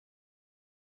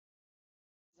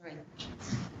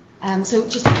So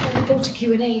just before we go to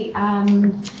Q&A,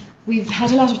 we've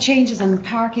had a lot of changes in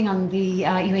parking on the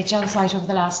UHL site over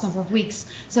the last number of weeks.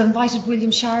 So I invited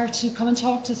William Shire to come and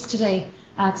talk to us today,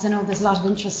 because I know there's a lot of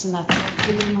interest in that.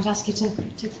 So William, I'd ask you to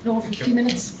take the floor for a few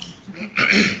minutes.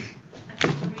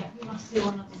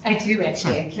 I do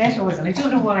actually, Colette Cowan. I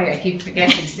don't know why I keep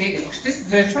forgetting to say this. This is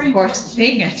a very important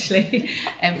thing actually.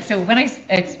 So when I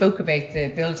spoke about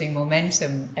the building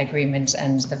momentum agreement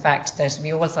and the fact that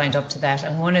we all signed up to that,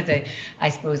 and one of the, I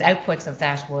suppose, outputs of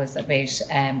that was about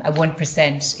a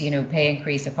 1%, pay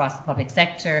increase across the public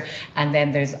sector, and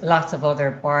then there's lots of other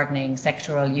bargaining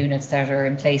sectoral units that are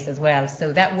in place as well.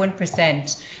 So that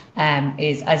 1%.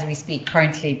 Is, as we speak,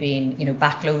 currently being,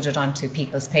 backloaded onto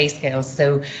people's pay scales.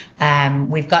 So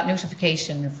we've got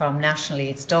notification from nationally,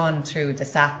 it's done through the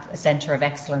SAP Centre of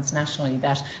Excellence nationally,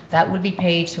 that will be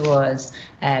paid to us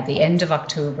the end of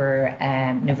October,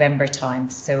 November time.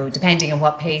 So depending on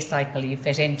what pay cycle you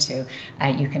fit into,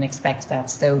 you can expect that.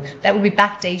 So that will be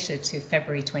backdated to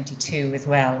February 22 as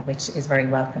well, which is very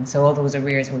welcome. So all those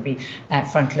arrears will be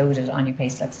front loaded on your pay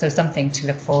slips. So something to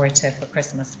look forward to for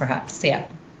Christmas perhaps, yeah.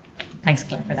 Thanks,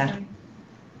 Claire, for that.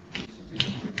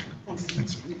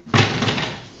 Thanks.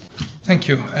 Thank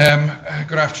you.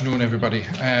 Good afternoon, everybody.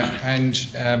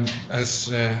 As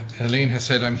Elaine has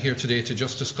said, I'm here today to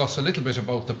just discuss a little bit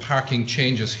about the parking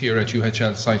changes here at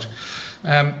UHL site.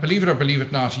 Believe it or believe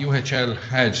it not, UHL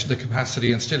had the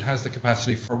capacity and still has the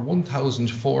capacity for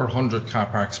 1,400 car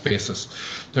park spaces.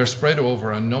 They're spread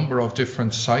over a number of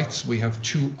different sites. We have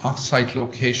 2 off-site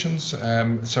locations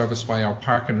serviced by our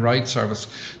park and ride service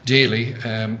daily,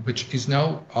 which is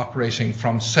now operating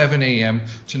from 7 a.m.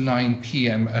 to 9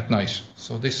 p.m. at night.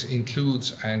 So this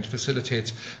includes and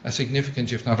facilitates a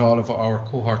significant, if not all, of our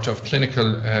cohort of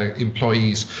clinical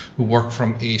employees who work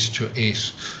from 8 to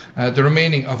 8. The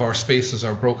remaining of our spaces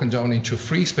are broken down into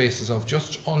free spaces of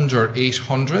just under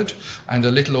 800 and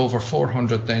a little over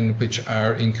 400 then, which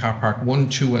are in car park 1,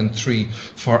 2 and 3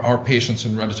 for our patients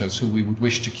and relatives who we would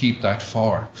wish to keep that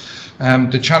for.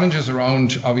 The challenges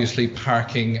around obviously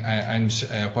parking and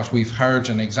what we've heard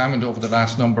and examined over the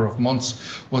last number of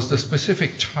months was the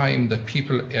specific time that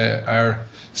people are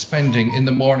spending in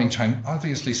the morning time,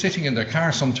 obviously sitting in their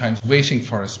car sometimes waiting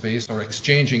for a space or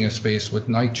exchanging a space with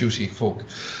night duty folk.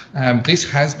 This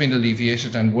has been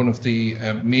alleviated, and one of the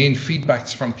main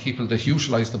feedbacks from people that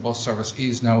utilise the bus service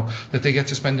is now that they get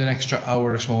to spend an extra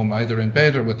hour at home, either in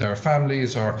bed or with their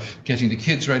families or getting the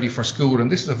kids ready for school,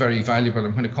 and this is very valuable,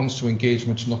 and when it comes to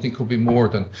engagement, nothing could be more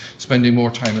than spending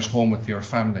more time at home with your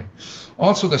family.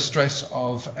 Also, the stress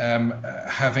of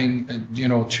having,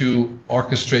 to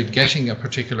orchestrate getting a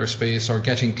particular space or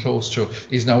getting close to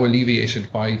is now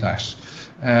alleviated by that.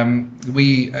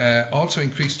 We also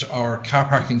increased our car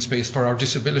parking space for our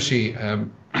disability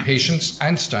patients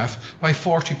and staff by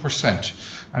 40%.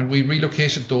 And we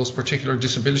relocated those particular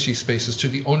disability spaces to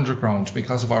the underground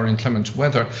because of our inclement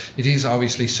weather. It is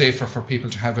obviously safer for people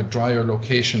to have a drier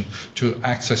location to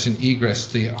access and egress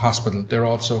the hospital. They're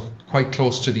also quite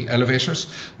close to the elevators,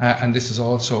 and this is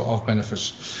also of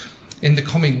benefit. In the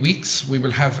coming weeks, we will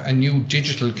have a new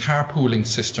digital carpooling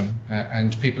system,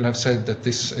 and people have said that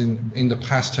this in the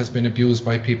past has been abused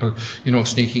by people,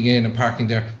 sneaking in and parking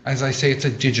there. As I say, it's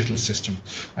a digital system.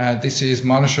 This is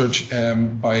monitored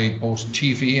by both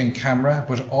TV and camera,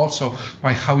 but also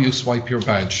by how you swipe your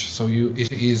badge. So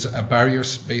it is a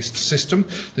barrier-based system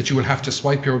that you will have to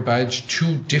swipe your badge,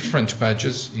 2 different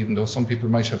badges, even though some people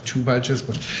might have 2 badges,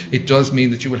 but it does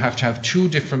mean that you will have to have 2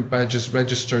 different badges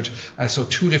registered, so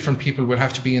 2 different people will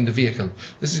have to be in the vehicle.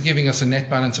 This is giving us a net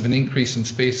balance of an increase in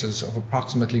spaces of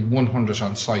approximately 100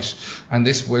 on site, and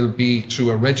this will be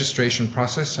through a registration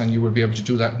process, and you will be able to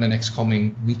do that in the next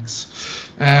coming weeks.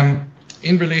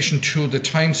 In relation to the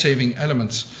time-saving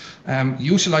elements,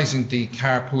 utilising the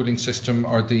carpooling system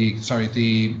or the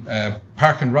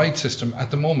park and ride system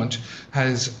at the moment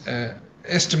has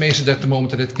estimated at the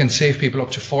moment that it can save people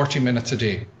up to 40 minutes a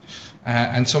day.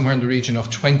 And somewhere in the region of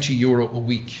 €20 a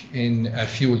week in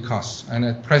fuel costs. And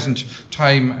at present,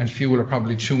 time and fuel are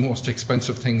probably 2 most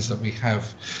expensive things that we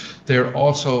have. They're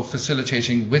also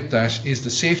facilitating with that is the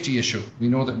safety issue. We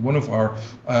know that one of our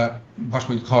what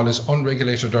we call is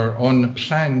unregulated or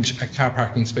unplanned car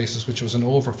parking spaces, which was an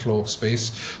overflow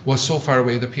space, was so far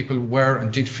away that people were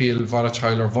and did feel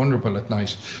volatile or vulnerable at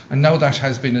night. And now that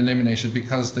has been eliminated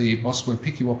because the bus will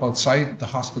pick you up outside the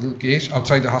hospital gate,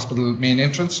 outside the hospital main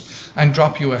entrance, and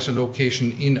drop you at a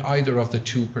location in either of the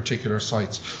 2 particular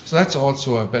sites. So that's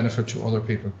also a benefit to other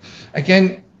people.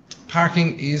 Again,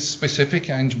 parking is specific,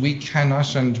 and we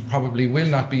cannot and probably will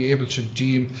not be able to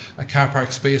deem a car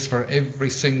park space for every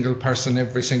single person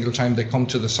every single time they come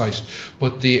to the site.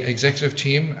 But the executive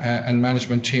team and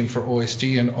management team for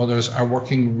OSD and others are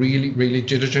working really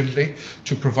diligently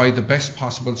to provide the best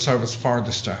possible service for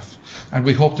the staff. And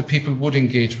we hope that people would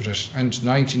engage with it, and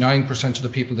 99% of the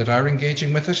people that are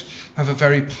engaging with it have a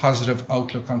very positive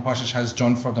outlook on what it has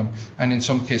done for them, and in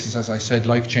some cases, as I said,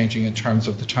 life-changing in terms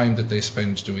of the time that they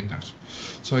spend doing that.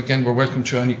 So again, we're welcome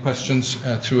to any questions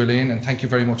through Elaine, and thank you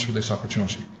very much for this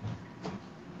opportunity.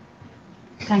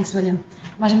 Thanks, William.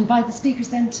 Might invite the speakers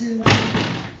then to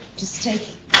just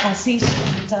take a seat,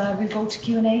 and we'll go to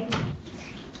Q&A.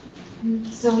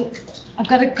 So I've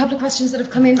got a couple of questions that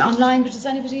have come in online, but does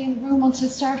anybody in the room want to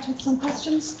start with some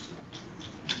questions?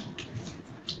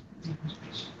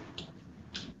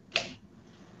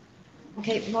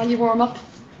 Okay, while you warm up,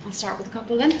 I'll start with a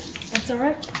couple then, that's all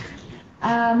right.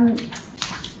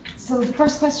 So the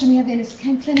first question we have in is,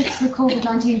 can clinics with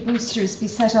COVID-19 boosters be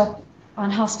set up on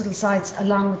hospital sites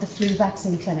along with the flu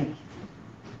vaccine clinic?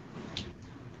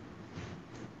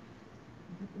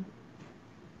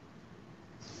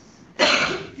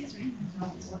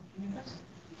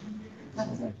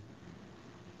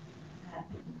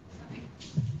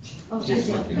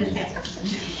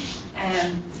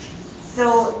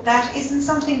 So that isn't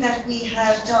something that we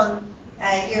have done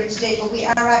here today, but we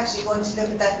are actually going to look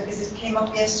at that because it came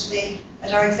up yesterday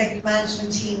at our executive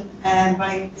management team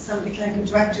by some of the clinical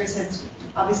directors, and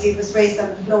obviously it was raised on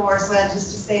the floor as well,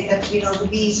 just to say that, you know, it would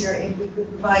be easier if we could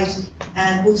provide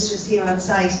boosters here on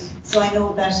site. So I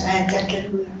know that Declan,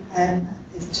 who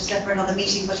is just left for another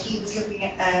meeting, but he was looking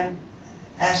at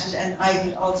it, and I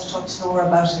will also talk to Laura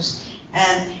about it.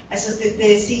 I suppose the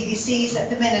CDCs at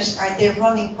the minute they're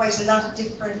running quite a lot of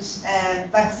different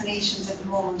vaccinations at the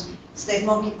moment. So they have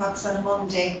monkeypox on a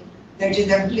Monday. They're doing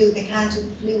their flu. They can't do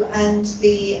the flu and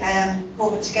the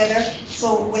COVID together.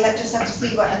 So we'll just have to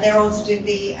see what. And they're also doing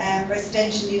the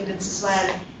residential units as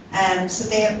well. So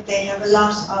they have a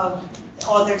lot of,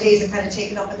 all their days are kind of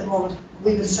taken up at the moment.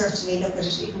 We will certainly look at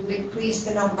it. It will increase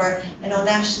the number. I know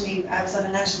nationally, I was on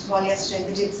a national call yesterday,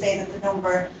 and they did say that the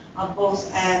number of both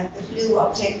the flu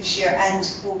uptake this year and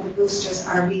COVID boosters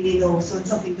are really low. So it's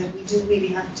something that we do really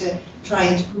have to try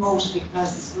and promote,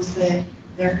 because this was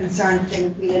their concern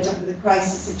thing. We'll end up with a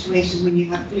crisis situation when you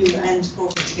have flu and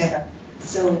COVID together.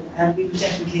 So we will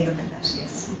definitely look at that,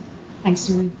 yes. Thanks,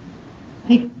 Noreen.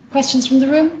 Any questions from the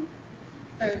room?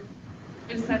 I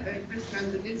just had a question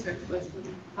on the NiSRP was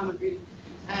comment really.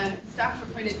 Staff are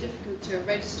finding it difficult to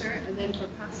register, and then for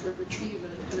password retrieval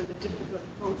it's kind of a difficult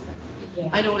process. Yeah.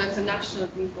 I know that's a national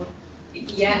thing, but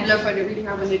people are finding it really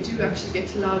hard when they do actually get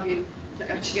to log in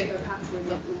to actually get their passwords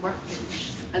up and working.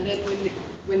 And then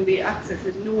when they access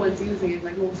it, no one's using it.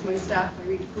 Like most of my staff are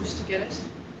really pushed to get it,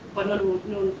 but none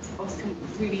of us can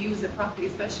really use it properly,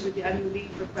 especially with the annual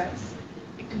leave requests.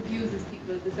 It confuses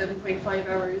people, the 7.5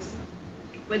 hours.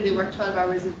 When they work 12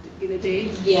 hours in a day,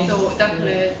 so that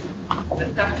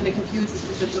kind of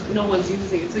confuses because no one's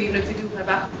using it. So even if they do have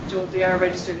apps, they are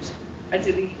registered, and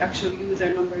the actual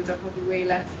user numbers are probably way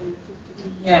less than the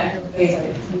 50.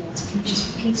 Can you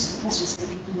just repeat the questions for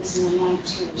people listening online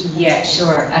too? Yeah,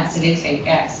 sure, absolutely.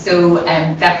 So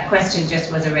that question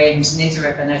just was around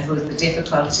NiSRP, and I suppose the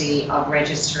difficulty of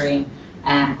registering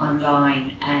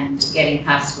online and getting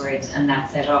passwords and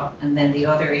that set up. And then the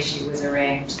other issue was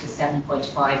around the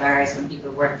 7.5 hours when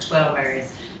people work 12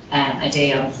 hours a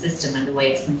day on the system and the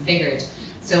way it's configured.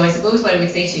 So I suppose what I would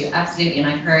say to you, absolutely, and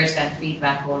I've heard that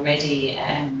feedback already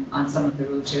on some of the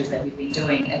roadshows that we've been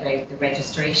doing about the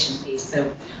registration piece.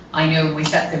 So I know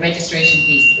the registration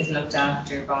piece is looked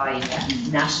after by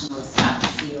national staff,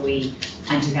 COE,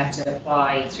 and you have to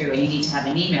apply through, and you need to have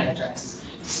an email address.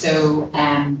 So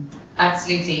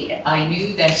absolutely, I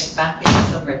knew that back in the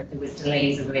summer there was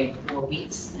delays of about 4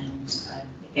 weeks, and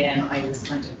again I was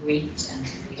kind of briefed, and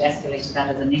we escalated that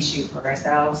as an issue for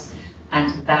ourselves,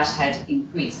 and that had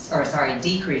decreased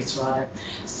rather.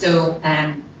 So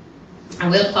I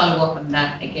will follow up on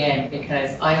that again,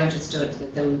 because I understood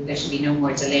that there should be no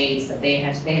more delays, that they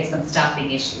had some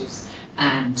staffing issues,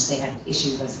 and they had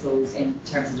issues, I suppose, in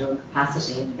terms of their own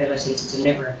capacity and ability to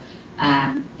deliver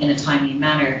in a timely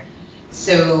manner.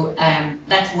 So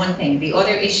that's one thing. The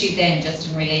other issue then, just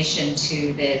in relation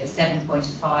to the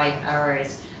 7.5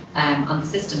 hours on the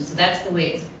system, so that's the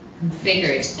way it's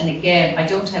configured. And again, I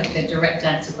don't have the direct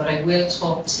answer, but I will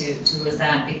talk to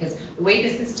Roseanne, because the way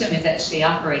the system is actually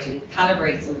operated, it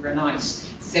calibrates overnight.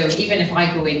 So even if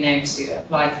I go in now to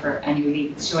apply for annual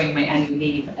leave, it's showing my annual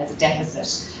leave as a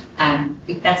deficit.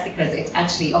 That's because it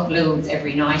actually uploads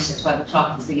every night at 12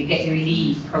 o'clock, so you get your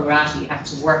leave pro rata, you have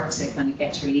to work to kind of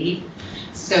get your leave.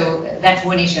 So that's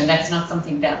one issue, and that's not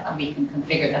something that we can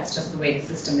configure. That's just the way the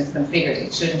system is configured.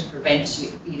 It shouldn't prevent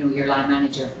your line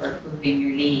manager from approving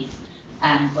your leave.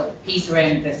 But the piece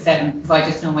around the 7, so I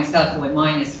just know myself the way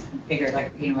mine is configured,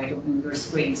 like, I don't know your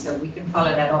screen, so we can follow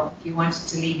that up. If you wanted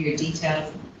to leave your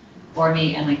details for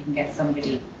me, and I can get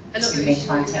somebody to make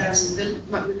contact. The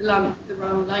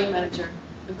wrong line manager.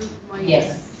 A group of mine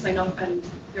sign up and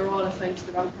they're all assigned to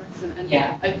the wrong person. And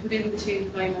I put in the change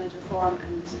of line manager form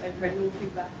and I've heard no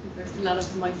feedback. There's still not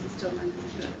up in my system and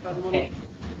it's about a month. Okay.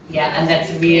 Yeah, and that's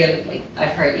a real,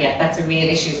 I've heard, that's a real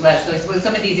issue as well. So I suppose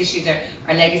some of these issues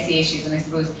are legacy issues, and I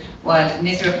suppose while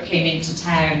NiSRP came into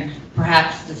town,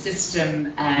 perhaps the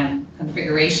system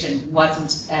configuration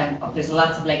wasn't, there's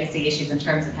lots of legacy issues in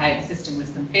terms of how the system was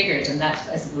configured, and that,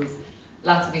 I suppose,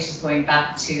 lots of issues going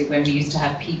back to when we used to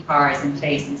have PPARs in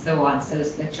place and so on. So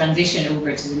it's the transition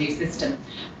over to the new system.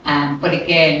 But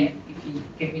again, if you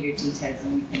give me your details,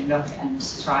 and we can look and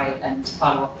try and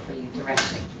follow up for you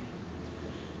directly.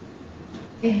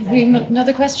 We have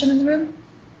another question in the room?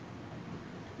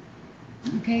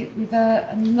 Okay, we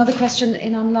have another question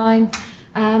in online,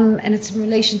 and it's in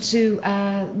relation to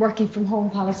working from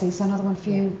home policy. So another one for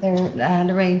you there,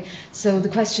 Lorraine. So the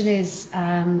question is,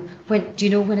 do you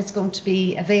know when it's going to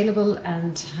be available,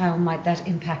 and how might that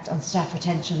impact on staff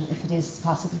retention if it is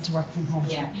possible to work from home?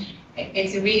 Yeah.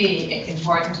 It's a really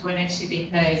important one actually,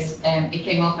 because it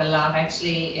came up a lot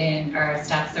actually in our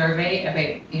staff survey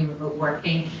about remote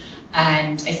working.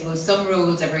 And I suppose some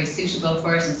roles are very suitable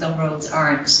for it and some roles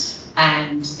aren't.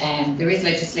 And there is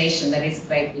legislation that is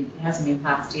about, it hasn't been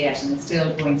passed yet, and it's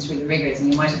still going through the rigours. And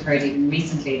you might have heard even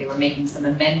recently they were making some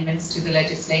amendments to the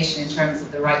legislation in terms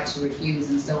of the right to refuse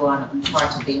and so on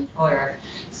part of the employer.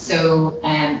 So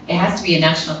it has to be a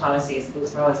national policy, I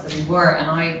suppose, for us. So we were,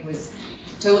 and I was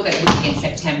told that it would be in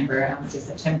September. Obviously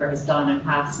September has gone and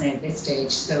passed now at this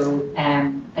stage. So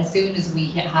as soon as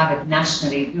we have it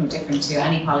nationally, different to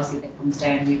any policy that comes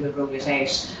down, we will roll it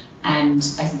out. And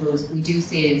I suppose we do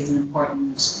see it as an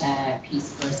important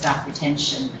piece for staff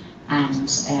retention, and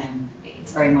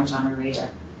it's very much on our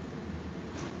radar.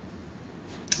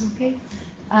 Okay.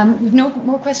 We've no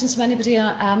more questions from anybody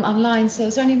online. So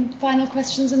is there any final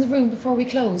questions in the room before we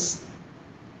close?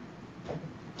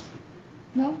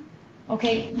 No?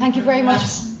 Okay, thank you very much.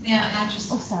 Yeah, I just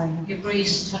sorry. You're great,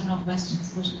 have no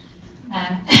questions, but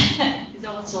it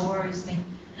also worries me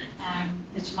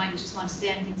that you might just want to say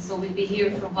anything. So we'll be here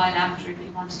for a while after if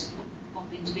you wanted to come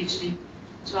up individually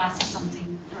to ask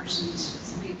something pertinent.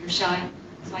 Some people are shy,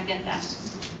 so I get that.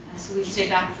 So we'll stay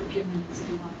back for a few minutes if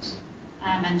you want.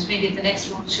 And maybe at the next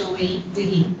roadshow we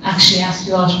actually ask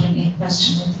you all to bring a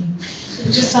question with you. So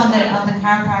just on the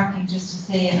car parking, just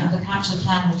to say, on the capital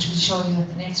plan, which we'll show you at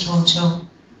the next roadshow,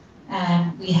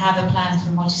 we have a plan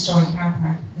for multi-storey car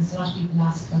park, because a lot of people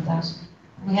ask about that.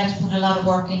 And we have to put a lot of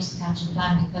work into the capital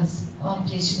plan, because the only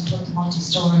place you can put the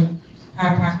multi-storey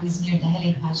car park is near the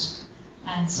helipad.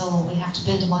 And so we have to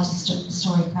build a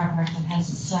multi-storey car park that has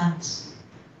a slant,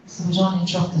 so we don't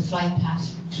interrupt the flight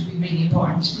path, which would be really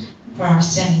important for our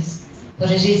STEMIs.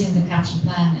 But it is in the capital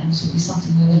plan, and it will be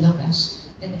something we will look at.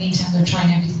 In the meantime, we're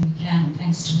trying everything we can, and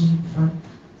thanks to you for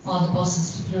all the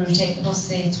buses. People who take the bus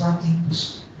say it's working,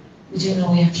 but we do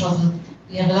know we have trouble.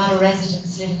 We have a lot of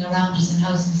residents living around us in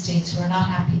housing estates who are not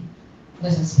happy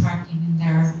with us parking in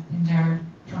their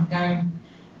front garden,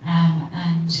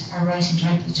 and are writing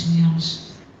directly to me on it.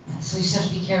 So we just have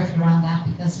to be careful around that,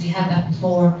 because we had that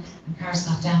before and cars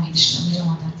got damaged, and we don't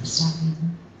want that for staff either.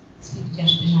 So people get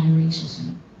a bit irate,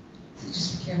 so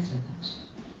just be careful of that.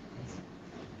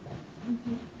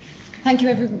 Thank you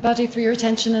everybody for your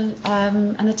attention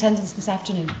and attendance this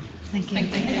afternoon. Thank you.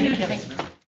 Thank you.